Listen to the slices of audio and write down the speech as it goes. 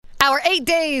Our 8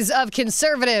 days of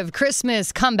conservative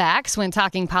Christmas comebacks when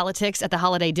talking politics at the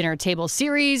holiday dinner table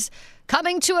series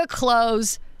coming to a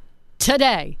close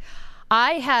today.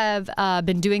 I have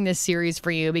been doing this series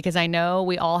for you because I know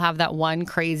we all have that one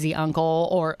crazy uncle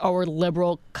or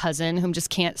liberal cousin who just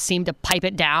can't seem to pipe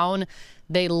it down.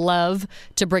 They love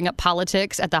to bring up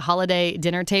politics at the holiday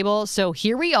dinner table. So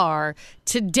here we are.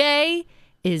 Today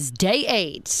is day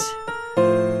 8.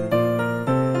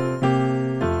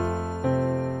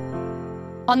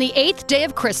 On the 8th day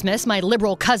of Christmas, my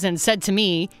liberal cousin said to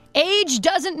me, "Age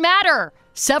doesn't matter.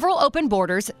 Several open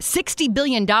borders, $60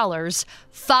 billion,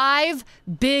 5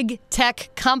 big tech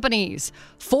companies,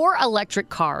 4 electric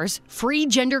cars, free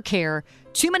gender care,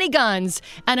 too many guns,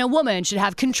 and a woman should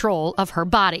have control of her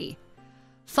body."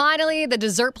 Finally, the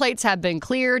dessert plates have been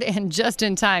cleared, and just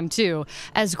in time, too,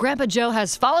 as Grandpa Joe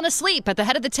has fallen asleep at the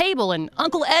head of the table and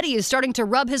Uncle Eddie is starting to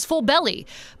rub his full belly.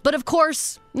 But of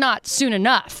course, not soon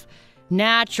enough.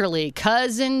 Naturally,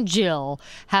 Cousin Jill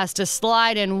has to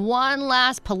slide in one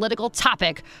last political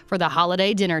topic for the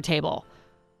holiday dinner table.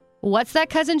 What's that,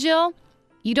 Cousin Jill?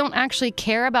 You don't actually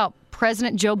care about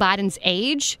President Joe Biden's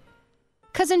age?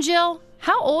 Cousin Jill,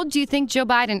 how old do you think Joe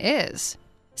Biden is?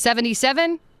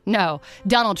 77? No,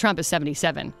 Donald Trump is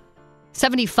 77.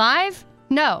 75?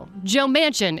 No, Joe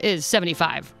Manchin is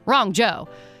 75. Wrong Joe.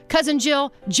 Cousin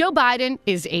Jill, Joe Biden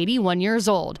is 81 years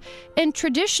old. And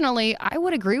traditionally, I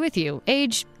would agree with you.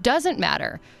 Age doesn't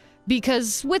matter.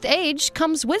 Because with age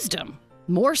comes wisdom,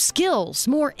 more skills,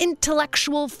 more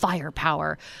intellectual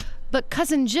firepower. But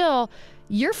Cousin Jill,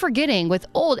 you're forgetting with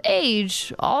old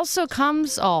age also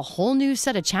comes a whole new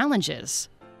set of challenges.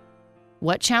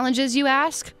 What challenges, you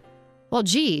ask? Well,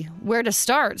 gee, where to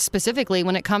start specifically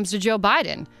when it comes to Joe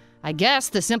Biden? I guess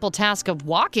the simple task of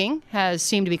walking has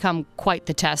seemed to become quite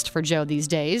the test for Joe these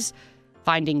days.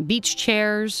 Finding beach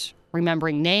chairs,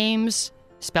 remembering names,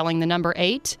 spelling the number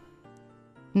 8.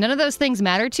 None of those things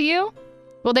matter to you?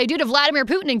 Well, they do to Vladimir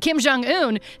Putin and Kim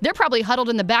Jong-un. They're probably huddled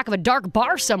in the back of a dark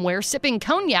bar somewhere, sipping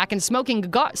cognac and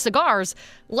smoking cigars,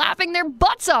 laughing their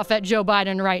butts off at Joe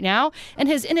Biden right now and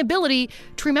his inability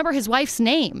to remember his wife's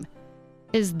name.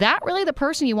 Is that really the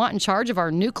person you want in charge of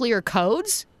our nuclear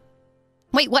codes?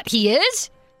 Wait, what, he is?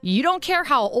 You don't care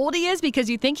how old he is because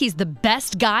you think he's the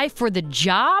best guy for the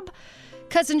job?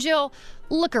 Cousin Jill,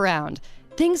 look around.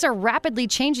 Things are rapidly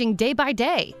changing day by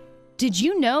day. Did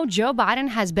you know Joe Biden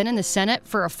has been in the Senate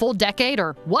for a full decade,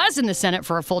 or was in the Senate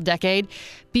for a full decade,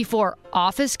 before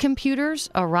office computers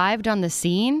arrived on the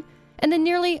scene? And then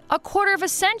nearly a quarter of a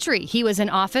century he was in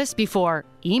office before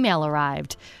email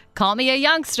arrived. Call me a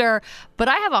youngster, but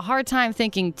I have a hard time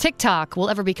thinking TikTok will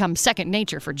ever become second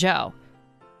nature for Joe.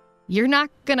 You're not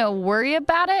going to worry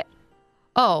about it?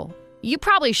 Oh, you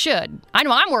probably should. I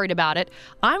know I'm worried about it.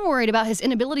 I'm worried about his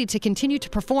inability to continue to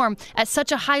perform at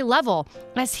such a high level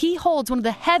as he holds one of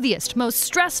the heaviest, most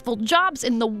stressful jobs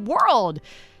in the world.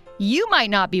 You might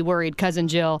not be worried, Cousin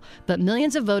Jill, but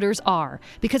millions of voters are.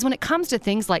 Because when it comes to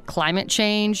things like climate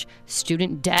change,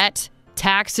 student debt,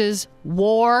 taxes,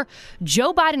 war,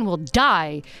 Joe Biden will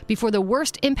die before the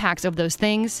worst impacts of those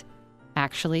things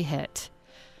actually hit.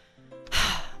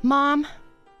 Mom,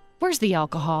 where's the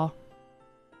alcohol?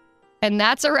 And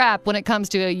that's a wrap when it comes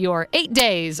to your 8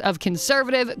 days of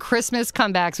conservative Christmas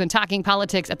comebacks when talking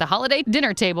politics at the holiday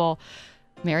dinner table.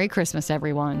 Merry Christmas,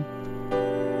 everyone.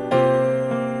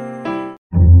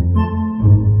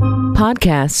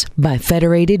 Podcasts by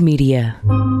Federated Media.